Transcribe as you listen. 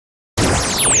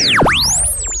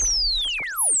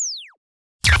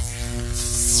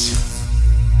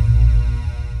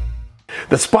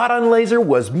The spot-on laser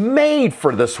was made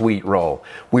for the sweet roll.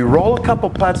 We roll a couple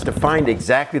putts to find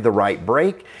exactly the right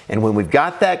break, and when we've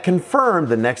got that confirmed,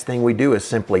 the next thing we do is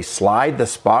simply slide the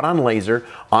spot-on laser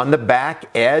on the back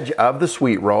edge of the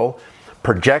sweet roll,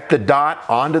 project the dot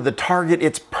onto the target.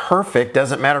 It's perfect.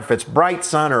 Doesn't matter if it's bright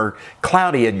sun or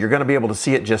cloudy, you're going to be able to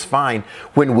see it just fine.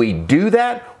 When we do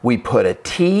that, we put a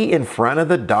T in front of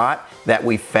the dot that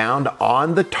we found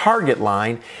on the target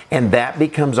line, and that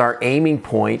becomes our aiming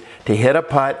point to hit a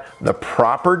putt the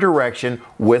proper direction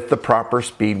with the proper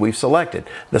speed we've selected.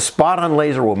 The spot-on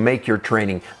laser will make your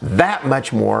training that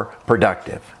much more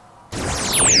productive.